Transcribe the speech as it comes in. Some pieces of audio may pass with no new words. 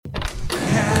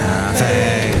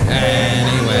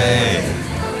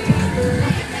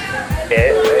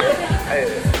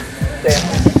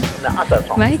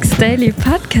Mike's Daily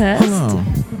Podcast. Hello,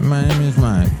 my name is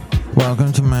Mike.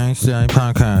 Welcome to Mike's Daily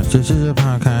Podcast. This is a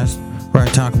podcast where I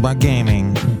talk about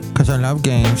gaming because I love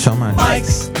games so much.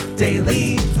 Mike's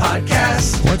Daily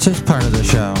Podcast. What's this part of the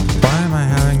show?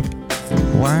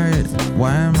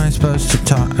 Why am I supposed to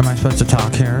talk? Am I supposed to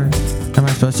talk here? Am I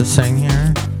supposed to sing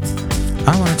here?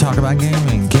 I want to talk about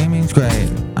gaming. Gaming's great.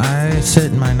 I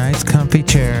sit in my nice comfy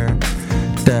chair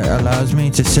that allows me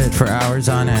to sit for hours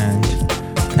on end.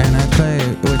 And I play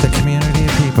with a community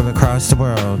of people across the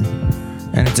world.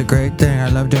 And it's a great thing. I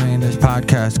love doing this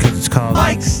podcast because it's called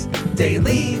Mike's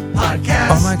Daily Podcast.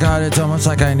 Oh my god, it's almost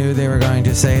like I knew they were going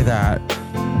to say that.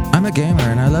 I'm a gamer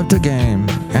and I love to game.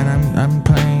 And I'm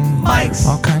playing Mike's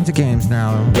all kinds of games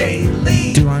now.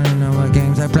 Daily Do you want to know what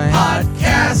games I play?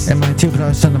 Podcast. Am I too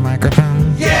close to the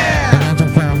microphone? Yeah! And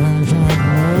that's a problem.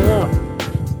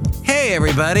 Hey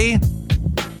everybody!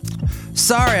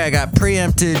 Sorry I got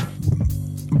preempted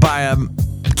by a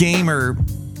gamer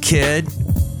kid.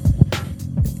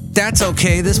 That's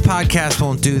okay, this podcast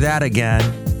won't do that again,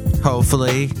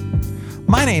 hopefully.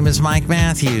 My name is Mike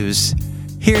Matthews,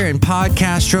 here in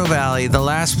Podcastro Valley, the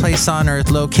last place on earth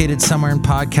located somewhere in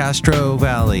Podcastro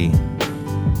Valley.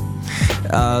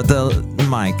 The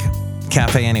Mike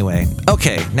Cafe anyway.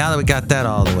 Okay, now that we got that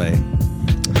all the way.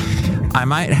 I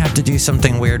might have to do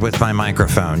something weird with my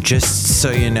microphone, just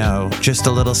so you know. Just a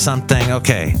little something.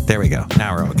 Okay, there we go.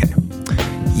 Now we're okay.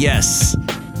 Yes.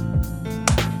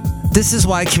 This is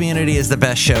why Community is the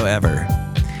best show ever.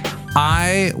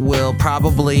 I will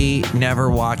probably never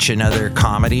watch another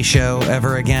comedy show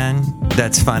ever again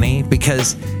that's funny,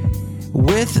 because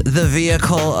with the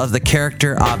vehicle of the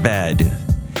character Abed,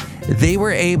 they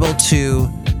were able to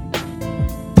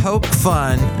poke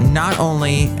fun not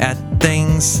only at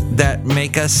things that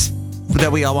make us,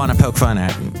 that we all want to poke fun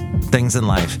at, things in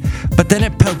life, but then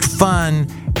it poked fun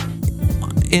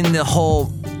in the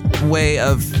whole way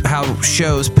of how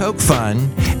shows poke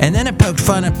fun, and then it poked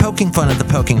fun at poking fun at the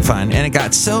poking fun, and it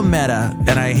got so meta,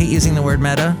 and I hate using the word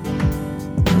meta.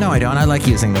 No, I don't. I like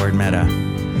using the word meta.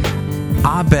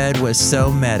 Abed was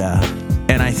so meta,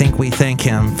 and I think we thank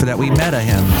him for that we meta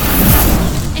him.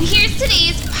 And here's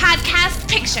today's podcast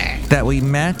picture. That we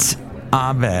met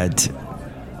Abed.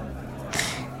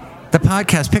 The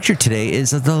podcast picture today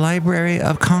is of the Library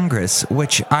of Congress,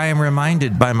 which I am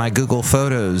reminded by my Google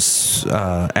Photos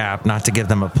app not to give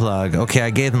them a plug. Okay, I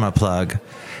gave them a plug,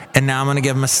 and now I'm going to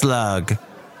give them a slug.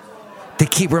 They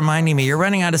keep reminding me, you're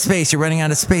running out of space, you're running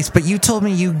out of space, but you told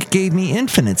me you gave me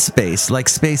infinite space, like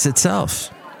space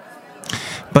itself.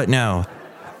 But no.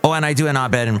 Oh, and I do an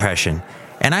Abed impression.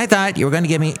 And I thought you were going to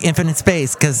give me infinite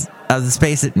space because of the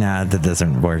space. Nah, that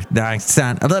doesn't work. I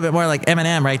sound a little bit more like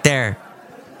Eminem right there.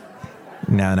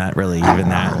 No, not really even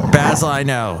that. Basil, I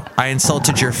know. I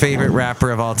insulted your favorite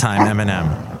rapper of all time, Eminem.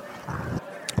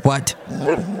 What?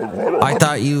 I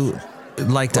thought you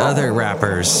liked other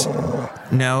rappers.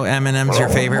 No, Eminem's your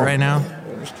favorite right now?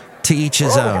 To each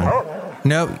his own.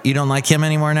 Nope, you don't like him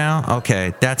anymore now?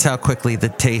 Okay, that's how quickly the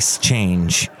tastes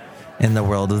change in the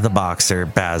world of the boxer,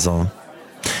 Basil.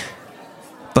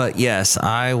 But yes,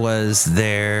 I was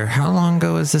there. How long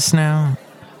ago is this now?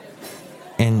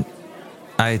 And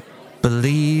I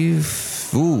believe,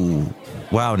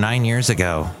 9 years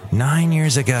ago. 9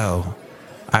 years ago,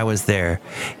 I was there.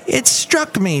 It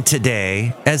struck me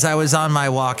today as I was on my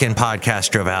walk in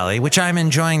Podcastro Valley, which I'm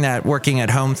enjoying that working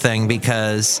at home thing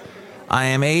because I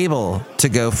am able to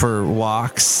go for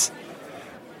walks.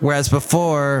 Whereas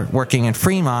before, working in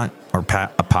Fremont, or a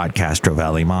Podcastro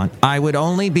Valley Mont, I would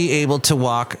only be able to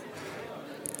walk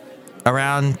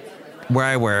around where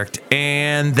I worked,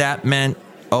 and that meant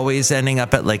always ending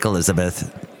up at Lake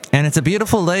Elizabeth. And it's a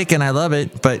beautiful lake, and I love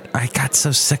it, but I got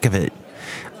so sick of it.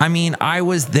 I mean, I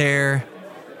was there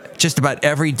just about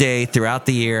every day throughout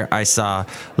the year. I saw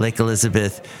Lake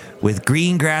Elizabeth with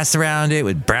green grass around it,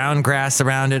 with brown grass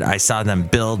around it. I saw them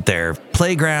build their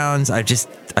playgrounds. I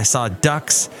saw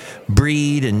ducks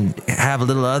breed and have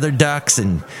little other ducks,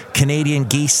 and Canadian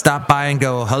geese stop by and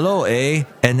go, hello, eh?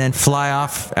 And then fly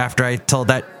off after I told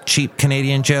that cheap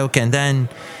Canadian joke. And then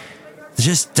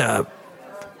just,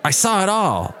 I saw it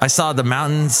all. I saw the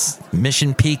mountains,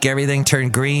 Mission Peak, everything turn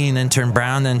green, then turn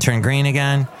brown, then turn green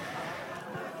again.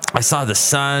 I saw the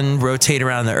sun rotate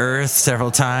around the earth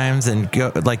several times and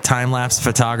go like time-lapse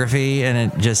photography,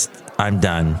 and I'm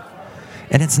done.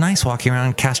 And it's nice walking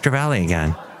around Castro Valley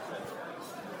again.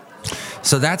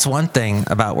 So that's one thing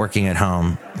about working at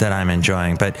home that I'm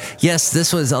enjoying. But yes,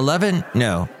 this was 9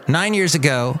 years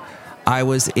ago. I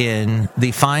was in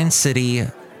the fine city,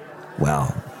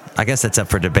 well, I guess that's up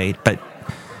for debate, but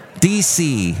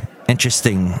D.C.,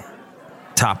 interesting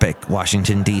topic,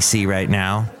 Washington, D.C. right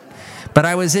now. But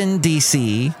I was in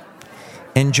D.C.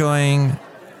 enjoying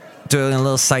doing a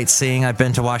little sightseeing. I've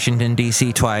been to Washington,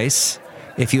 D.C. twice.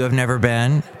 If you have never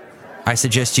been, I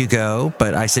suggest you go,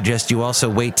 but I suggest you also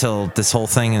wait till this whole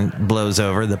thing blows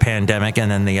over, the pandemic, and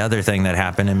then the other thing that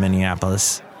happened in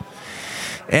Minneapolis.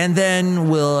 And then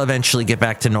we'll eventually get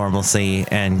back to normalcy,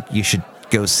 and you should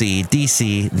go see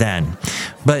DC then.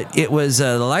 But it was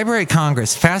the Library of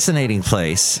Congress, fascinating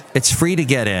place. It's free to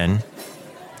get in.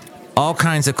 All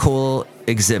kinds of cool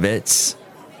exhibits.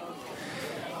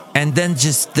 And then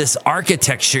just this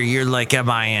architecture, you're like, am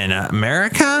I in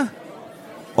America?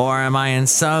 Or am I in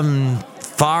some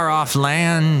far-off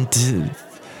land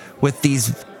with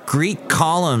these Greek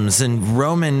columns and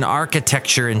Roman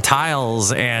architecture and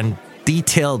tiles and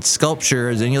detailed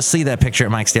sculptures? And you'll see that picture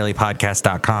at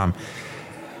mikesdailypodcast.com.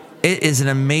 It is an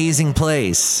amazing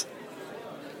place.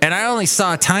 And I only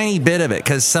saw a tiny bit of it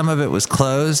because some of it was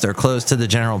closed or closed to the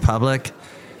general public.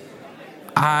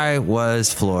 I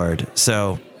was floored.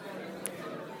 So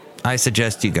I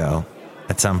suggest you go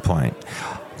at some point.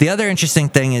 The other interesting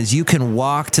thing is you can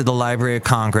walk to the Library of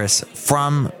Congress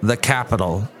from the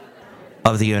Capitol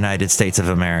of the United States of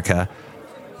America,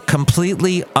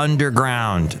 completely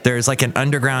underground. There's like an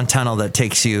underground tunnel that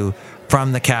takes you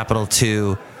from the Capitol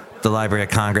to the Library of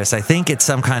Congress. I think it's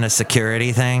some kind of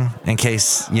security thing in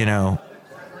case, the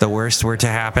worst were to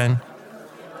happen.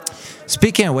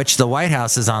 Speaking of which, the White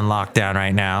House is on lockdown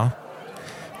right now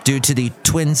due to the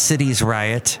Twin Cities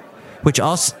riot, which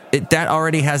also that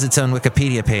already has its own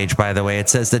Wikipedia page, by the way. It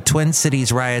says the Twin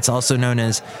Cities riots, also known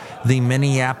as the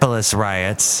Minneapolis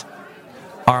riots,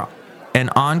 are an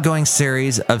ongoing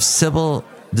series of civil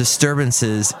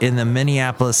disturbances in the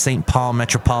Minneapolis-St. Paul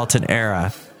metropolitan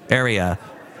area,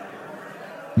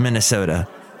 Minnesota.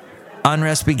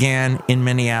 Unrest began in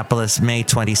Minneapolis May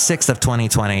 26th of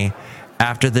 2020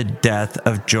 after the death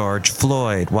of George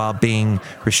Floyd while being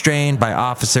restrained by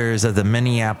officers of the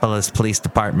Minneapolis Police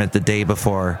Department the day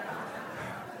before.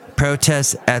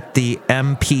 Protests at the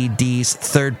MPD's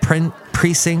 3rd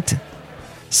Precinct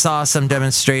saw some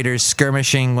demonstrators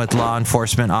skirmishing with law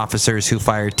enforcement officers who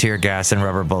fired tear gas and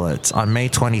rubber bullets. On May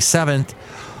 27th,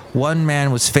 one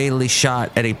man was fatally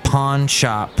shot at a pawn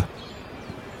shop,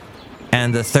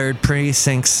 and the 3rd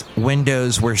Precinct's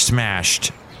windows were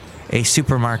smashed. A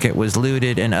supermarket was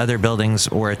looted and other buildings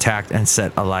were attacked and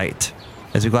set alight.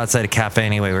 As we go outside a cafe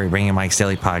anyway, we're bringing Mike's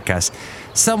Daily Podcast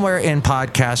somewhere in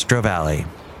Podcastro Valley.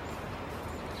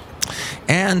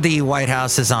 And the White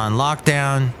House is on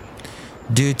lockdown.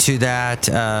 Due to that,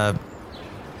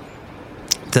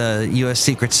 the U.S.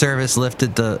 Secret Service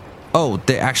lifted the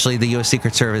U.S.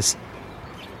 Secret Service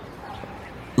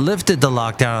lifted the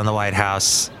lockdown on the White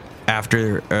House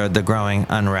after the growing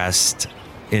unrest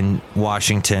in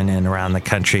Washington and around the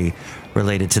country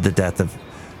related to the death of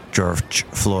George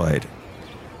Floyd.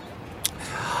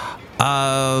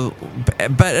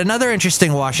 But another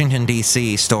interesting Washington,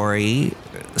 D.C. story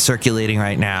circulating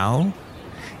right now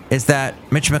is that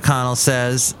Mitch McConnell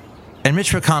says, and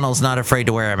Mitch McConnell's not afraid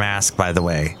to wear a mask, by the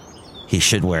way. He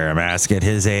should wear a mask at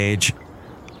his age.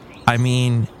 I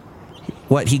mean,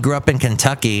 he grew up in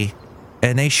Kentucky,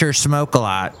 and they sure smoke a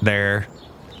lot there.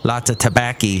 Lots of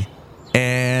tobacco.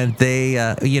 And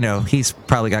they, he's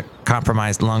probably got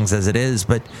compromised lungs as it is,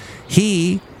 but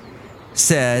he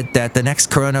said that the next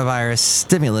coronavirus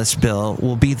stimulus bill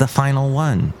will be the final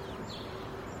one.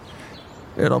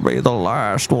 It'll be the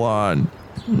last one.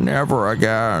 Never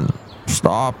again.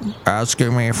 Stop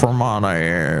asking me for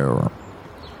money.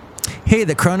 Hey,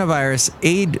 the Coronavirus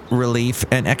Aid, Relief,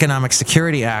 and Economic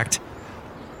Security Act,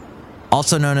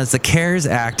 also known as the CARES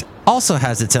Act, also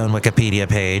has its own Wikipedia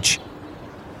page.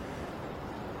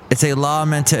 It's a law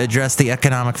meant to address the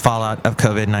economic fallout of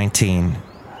COVID-19.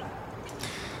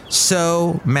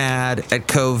 So mad at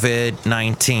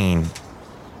COVID-19.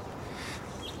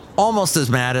 Almost as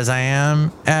mad as I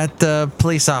am at the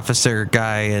police officer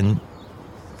guy in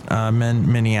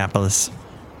Minneapolis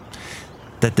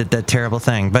that did that terrible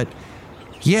thing. But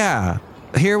yeah,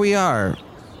 here we are.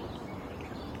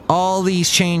 All these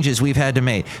changes we've had to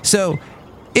make. So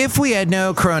if we had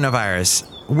no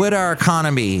coronavirus, would our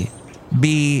economy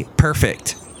be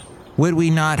perfect? Would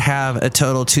we not have a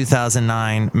total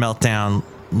 2009 meltdown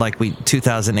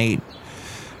 2008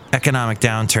 economic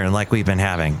downturn like we've been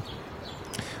having?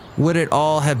 Would it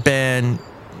all have been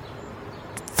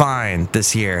fine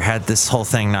this year had this whole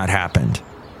thing not happened?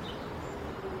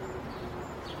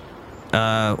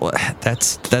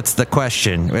 That's the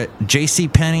question.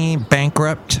 JCPenney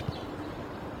bankrupt.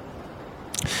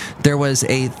 There was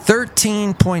a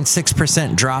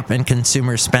 13.6% drop in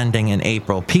consumer spending in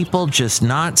April. People just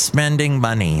not spending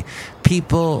money.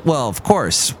 Well, of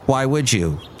course, why would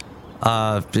you?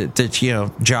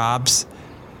 Jobs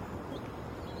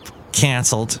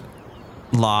canceled,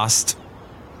 lost.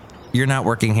 You're not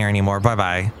working here anymore.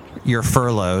 Bye-bye. You're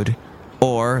furloughed.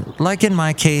 Or, like in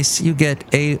my case, you get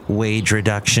a wage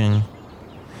reduction.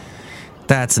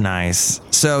 That's nice.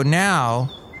 So now,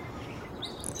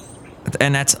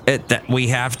 and that's it, that we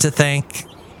have to thank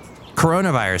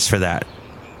coronavirus for that.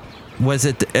 Was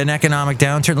it an economic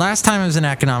downturn? Last time it was an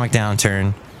economic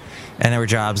downturn, and there were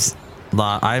jobs.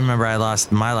 I remember I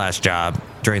lost my last job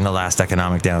during the last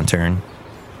economic downturn.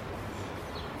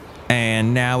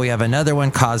 And now we have another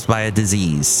one caused by a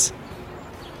disease.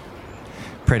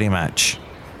 Pretty much.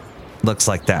 Looks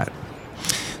like that.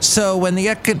 So when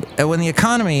the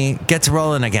economy gets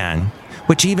rolling again,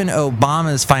 which even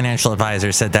Obama's financial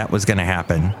advisor said that was going to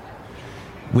happen,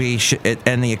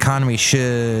 and the economy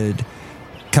should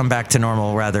come back to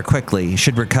normal rather quickly,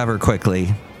 should recover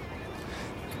quickly.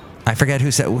 I forget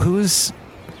who's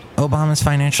Obama's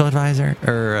financial advisor,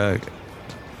 or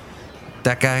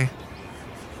that guy.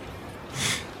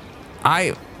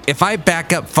 If I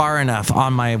back up far enough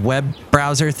on my web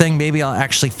browser thing, maybe I'll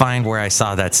actually find where I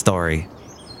saw that story.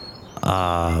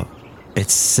 It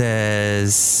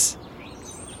says,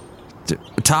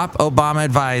 top Obama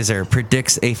advisor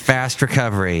predicts a fast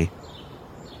recovery.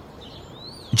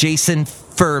 Jason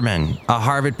Furman, a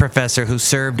Harvard professor who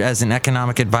served as an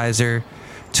economic advisor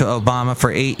to Obama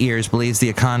for 8 years, believes the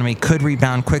economy could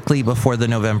rebound quickly before the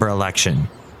November election.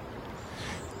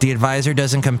 The advisor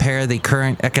doesn't compare the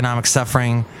current economic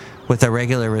suffering with a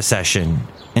regular recession.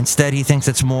 Instead, he thinks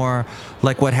it's more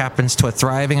like what happens to a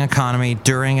thriving economy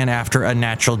during and after a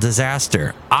natural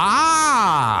disaster.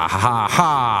 Ah, ha,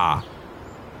 ha.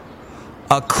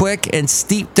 A quick and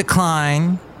steep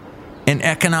decline in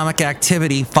economic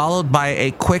activity followed by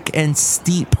a quick and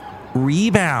steep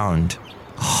rebound.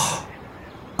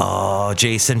 Oh,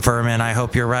 Jason Furman, I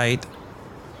hope you're right.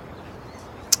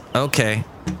 Okay,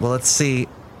 well, let's see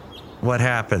what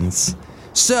happens.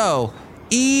 So,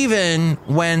 even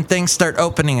when things start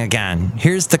opening again,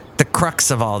 here's the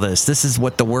crux of all this. This is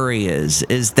what the worry is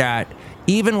that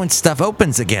even when stuff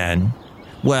opens again,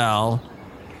 well,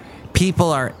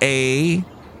 people are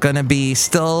going to be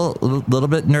still a little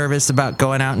bit nervous about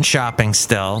going out and shopping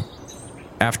still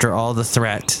after all the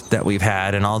threat that we've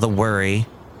had and all the worry.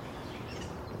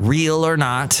 Real or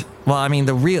not. Well, I mean,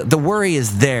 the worry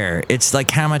is there. It's like,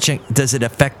 how much does it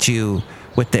affect you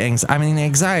with the anxiety? I mean, the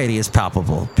anxiety is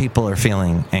palpable. People are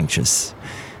feeling anxious.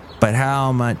 But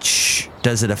how much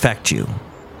does it affect you?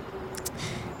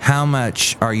 How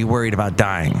much are you worried about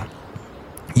dying?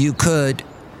 You could,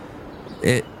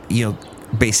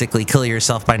 basically kill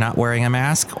yourself by not wearing a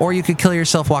mask, or you could kill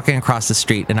yourself walking across the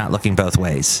street and not looking both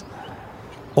ways.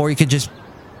 Or you could just,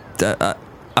 a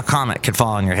comet could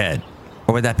fall on your head.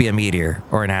 Or would that be a meteor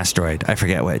or an asteroid? I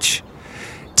forget which.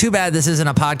 Too bad this isn't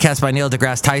a podcast by Neil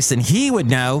deGrasse Tyson. He would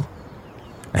know.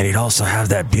 And he'd also have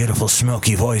that beautiful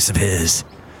smoky voice of his.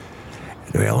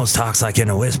 He almost talks like in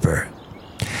a whisper.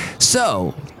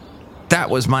 So, that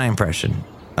was my impression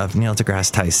of Neil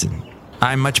deGrasse Tyson.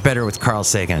 I'm much better with Carl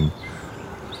Sagan.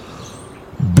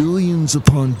 Billions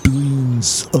upon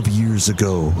billions of years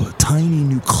ago, tiny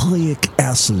nucleic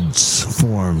acids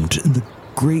formed in the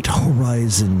great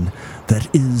horizon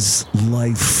that is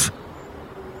life.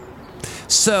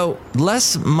 So,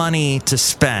 less money to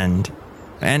spend,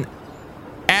 and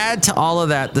add to all of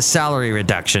that the salary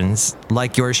reductions,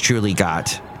 like yours truly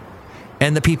got,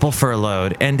 and the people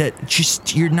furloughed, and that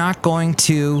just, you're not going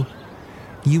to,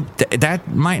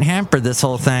 that might hamper this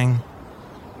whole thing.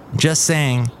 Just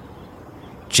saying.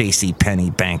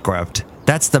 JCPenney bankrupt.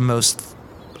 That's the most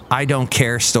I don't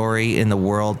care story in the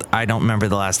world. I don't remember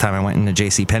the last time I went into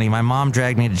JCPenney. My mom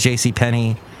dragged me to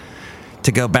JCPenney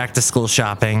to go back to school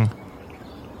shopping.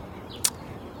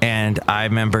 And I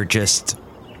remember just,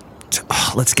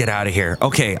 let's get out of here.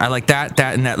 Okay, I like that,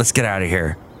 and that. Let's get out of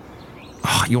here.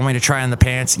 Oh, you want me to try on the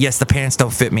pants? Yes, the pants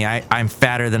don't fit me. I'm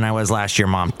fatter than I was last year,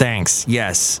 Mom. Thanks.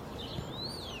 Yes.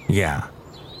 Yeah.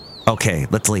 Okay,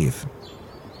 let's leave.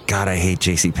 God, I hate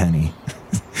JCPenney.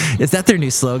 Is that their new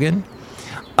slogan?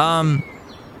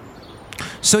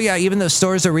 So yeah, even though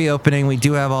stores are reopening, we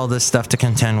do have all this stuff to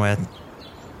contend with.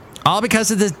 All because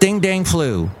of this ding-dang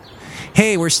flu.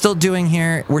 Hey, we're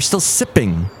still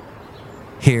sipping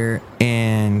here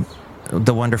in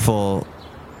the wonderful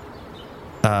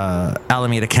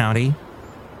Alameda County.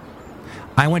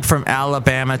 I went from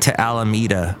Alabama to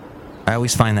Alameda. I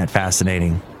always find that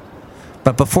fascinating.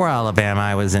 But before Alabama,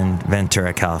 I was in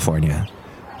Ventura, California.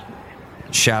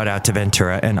 Shout out to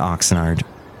Ventura and Oxnard.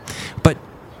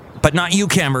 But not you,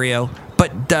 Camarillo.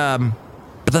 But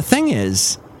the thing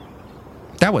is,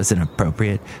 that wasn't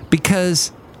appropriate,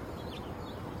 because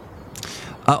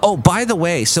By the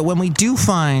way, so when we do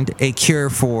find a cure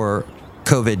for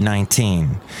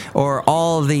COVID-19, or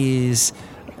all these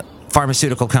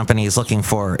pharmaceutical companies looking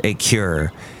for a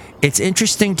cure, it's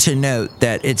interesting to note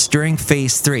that it's during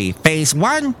phase 3. Phase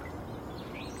 1,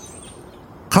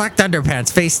 collect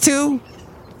underpants. Phase 2,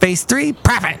 phase 3,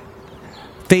 profit.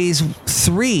 Phase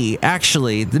 3,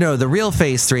 actually, no, the real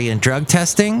phase 3 in drug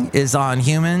testing is on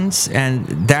humans, and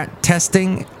that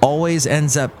testing always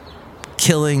ends up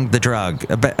killing the drug.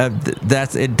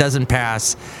 It doesn't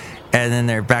pass, and then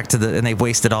they're back to and they've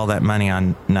wasted all that money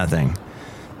on nothing.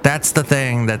 That's the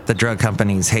thing that the drug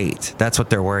companies hate. That's what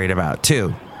they're worried about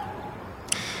too.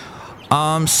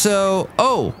 By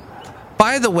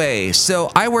the way,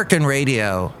 so I work in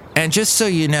radio, and just so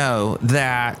you know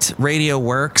that radio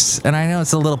works, and I know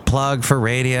it's a little plug for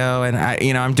radio, and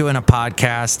I'm doing a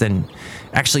podcast, and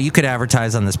actually you could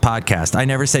advertise on this podcast. I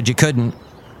never said you couldn't.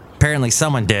 Apparently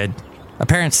someone did.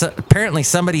 Apparently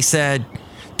somebody said,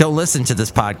 don't listen to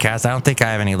this podcast. I don't think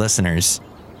I have any listeners.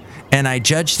 And I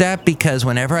judge that because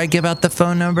whenever I give out the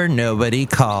phone number, nobody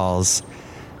calls.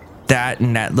 That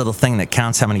and that little thing that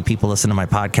counts how many people listen to my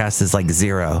podcast is like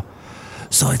 0.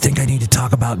 So I think I need to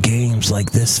talk about games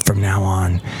like this from now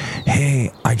on.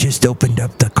 Hey, I just opened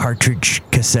up the cartridge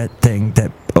cassette thing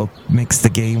that makes the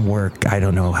game work. I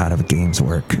don't know how the games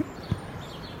work.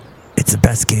 It's the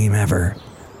best game ever.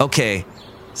 Okay,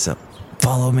 so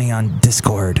follow me on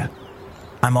Discord.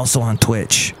 I'm also on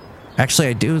Twitch.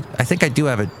 Actually, I think I do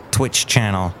have a Twitch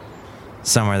channel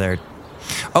somewhere there.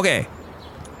 Okay,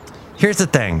 here's the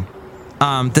thing.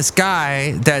 This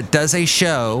guy that does a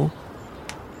show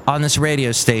on this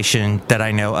radio station that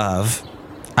I know of,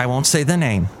 I won't say the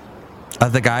name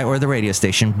of the guy or the radio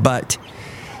station, but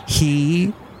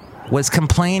he was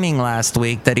complaining last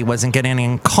week that he wasn't getting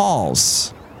any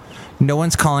calls. No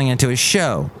one's calling into his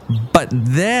show. But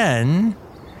then,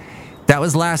 that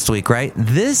was last week, right?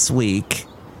 This week,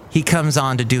 he comes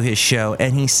on to do his show,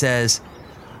 and he says,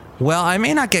 well, I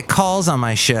may not get calls on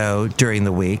my show during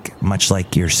the week, much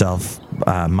like yourself,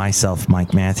 myself,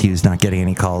 Mike Matthews, not getting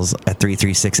any calls at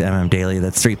 336MM Daily.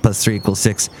 That's 3 + 3 =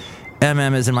 6.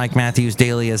 MM as in Mike Matthews,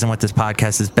 Daily as in what this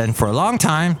podcast has been for a long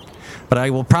time. But I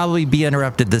will probably be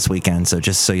interrupted this weekend, so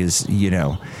just so you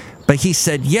know. But he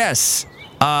said, yes,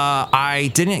 I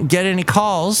didn't get any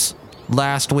calls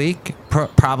last week.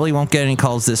 Probably won't get any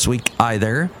calls this week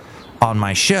either on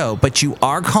my show, but you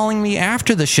are calling me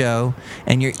after the show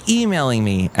and you're emailing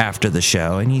me after the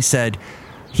show. And he said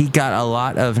he got a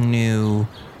lot of new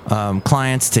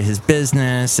clients to his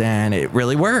business, and it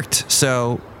really worked.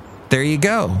 So there you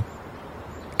go.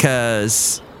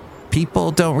 Because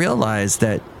people don't realize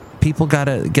that people got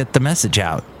to get the message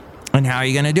out. And how are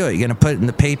you going to do it? You're going to put it in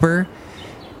the paper,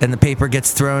 and the paper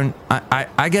gets thrown.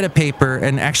 I get a paper,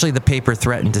 and actually the paper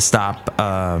threatened to stop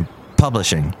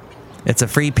publishing. It's a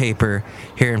free paper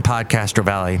here in Podcastro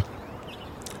Valley.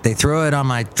 They throw it on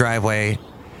my driveway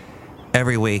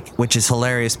every week, which is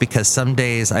hilarious because some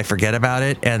days I forget about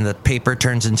it and the paper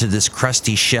turns into this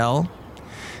crusty shell.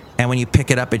 And when you pick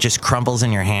it up, it just crumbles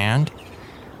in your hand.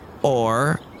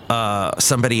 Or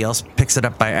somebody else picks it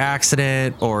up by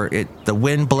accident, or the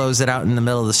wind blows it out in the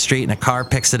middle of the street and a car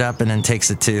picks it up and then takes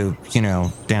it to,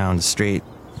 down the street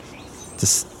to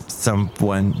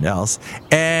someone else.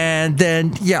 And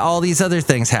then, all these other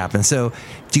things happen. So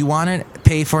do you want to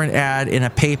pay for an ad in a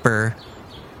paper?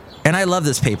 And I love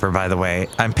this paper, by the way.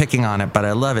 I'm picking on it, but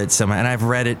I love it so much. And I've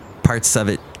read parts of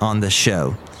it on the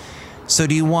show. So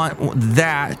do you want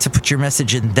that, to put your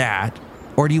message in that?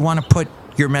 Or do you want to put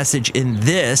your message in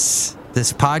this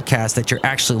podcast that you're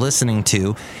actually listening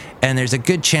to? And there's a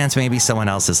good chance maybe someone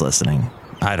else is listening.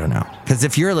 I don't know. Because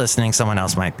if you're listening, someone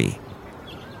else might be.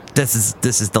 This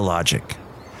is the logic.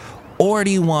 Or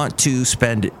do you want to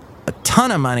spend a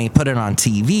ton of money, put it on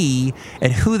TV,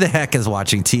 and who the heck is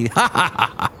watching TV?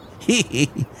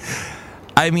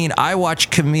 I mean, I watch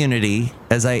Community,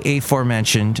 as I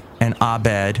aforementioned, and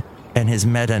Abed and his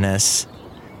meta-ness,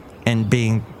 and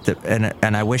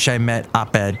and I wish I met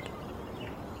Abed.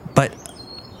 But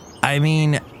I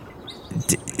mean,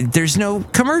 there's no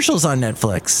commercials on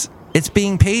Netflix. It's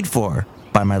being paid for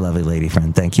by my lovely lady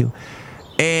friend. Thank you.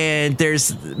 And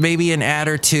there's maybe an ad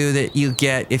or two that you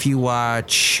get if you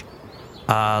watch,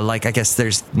 I guess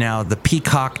there's now the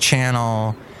Peacock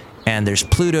channel, and there's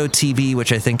Pluto TV,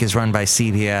 which I think is run by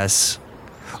CBS.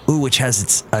 Which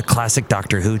has a classic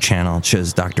Doctor Who channel. It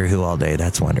shows Doctor Who all day.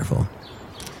 That's wonderful.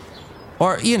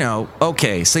 Or,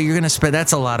 okay, so you're going to spend,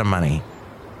 that's a lot of money.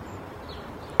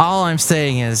 All I'm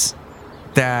saying is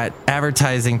that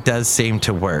advertising does seem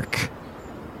to work.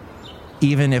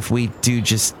 Even if we do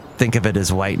just think of it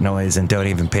as white noise and don't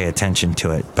even pay attention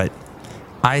to it. But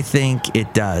I think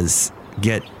it does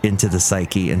get into the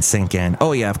psyche and sink in.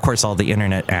 Oh, yeah, of course, all the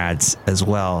internet ads as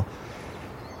well.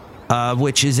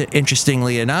 Which is,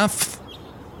 interestingly enough,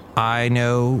 I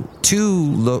know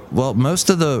most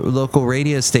of the local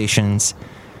radio stations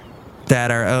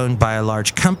that are owned by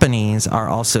large companies are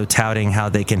also touting how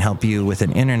they can help you with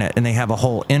an internet, and they have a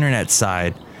whole internet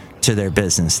side to their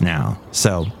business now.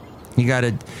 So you got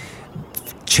to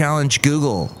challenge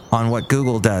Google on what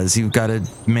Google does. You've got to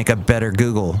make a better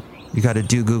Google. You got to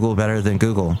do Google better than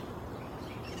Google.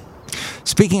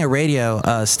 Speaking of radio,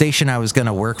 a station I was going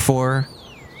to work for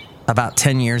about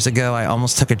 10 years ago, I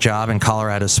almost took a job in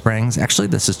Colorado Springs. Actually,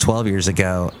 this is 12 years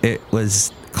ago. It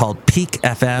was called Peak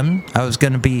FM. I was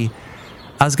going to be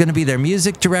their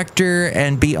music director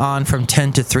and be on from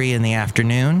 10 to 3 in the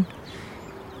afternoon.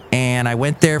 And I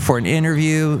went there for an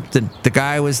interview. The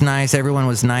guy was nice. Everyone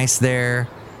was nice there.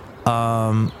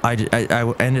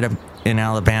 I ended up in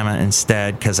Alabama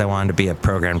instead because I wanted to be a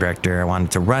program director. I wanted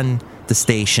to run the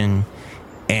station,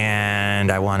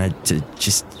 and I wanted to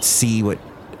just see what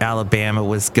Alabama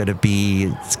was going to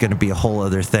be. It's going to be a whole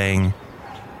other thing.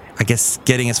 I guess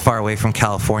getting as far away from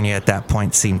California at that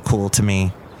point seemed cool to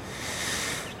me.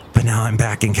 But now I'm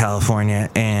back in California,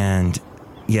 and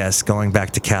yes, going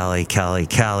back to Cali.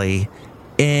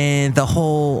 And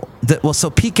so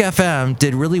Peak FM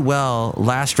did really well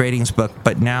last ratings book,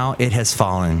 but now it has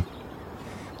fallen.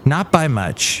 Not by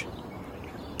much,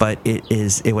 but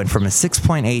it went from a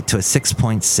 6.8 to a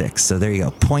 6.6. So there you go,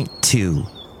 0.2.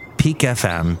 Peak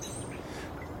FM,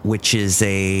 which is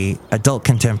a adult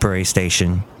contemporary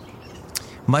station,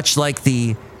 much like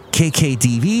the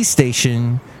KKDV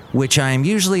station, which I'm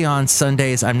usually on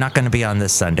Sundays. I'm not going to be on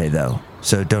this Sunday, though,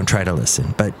 so don't try to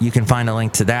listen. But you can find a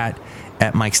link to that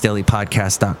at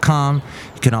mikesdailypodcast.com.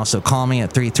 You can also call me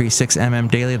at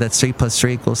 336-MM-DAILY. That's 3 plus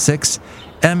 3 equals 6.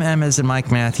 MM as in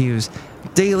Mike Matthews.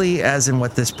 Daily as in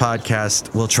what this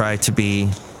podcast will try to be,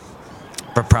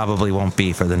 but probably won't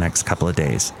be for the next couple of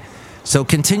days. So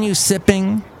continue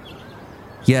sipping.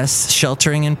 Yes,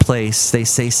 sheltering in place. They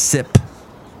say sip.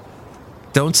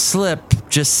 Don't slip,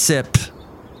 just sip.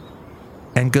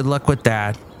 And good luck with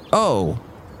that. Oh,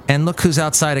 and look who's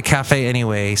outside a cafe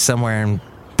anyway, somewhere in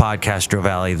Podcastro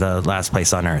Valley, the last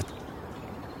place on earth.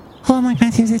 Hello, Mike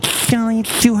Matthews. It's Jolly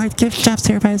Dewhart Gift Shop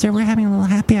Supervisor. We're having a little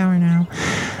happy hour now,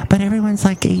 but everyone's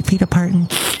like 8 feet apart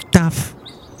and stuff.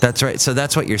 That's right. So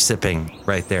that's what you're sipping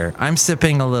right there. I'm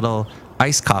sipping a little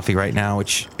iced coffee right now,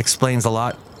 which explains a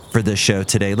lot for this show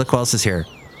today. Look who else is here.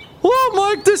 Hello,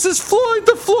 Mike. This is Floyd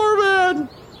the Floorman.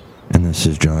 And this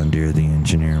is John Deere, the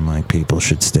engineer. My people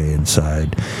should stay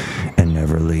inside and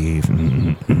never leave.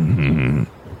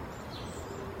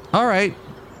 All right.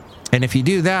 And if you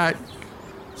do that,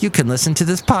 you can listen to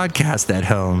this podcast at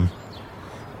home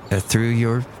through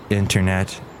your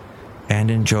internet and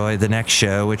enjoy the next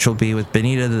show, which will be with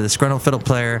Benita, the disgruntled fiddle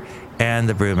player, and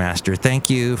the brewmaster. Thank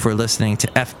you for listening to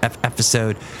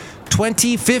episode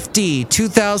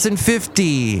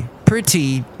 2050.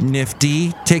 Pretty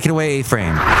nifty. Take it away,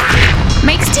 A-Frame.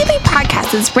 Mike's Daily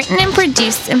Podcast is written and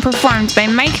produced and performed by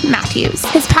Mike Matthews.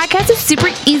 His podcast is super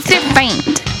easy to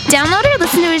find. Download or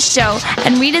listen to his show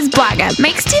and read his blog at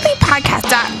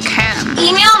mikesdailypodcast.com.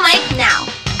 Email Mike now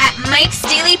at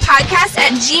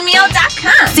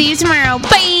mikesdailypodcast@gmail.com. See you tomorrow.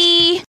 Bye!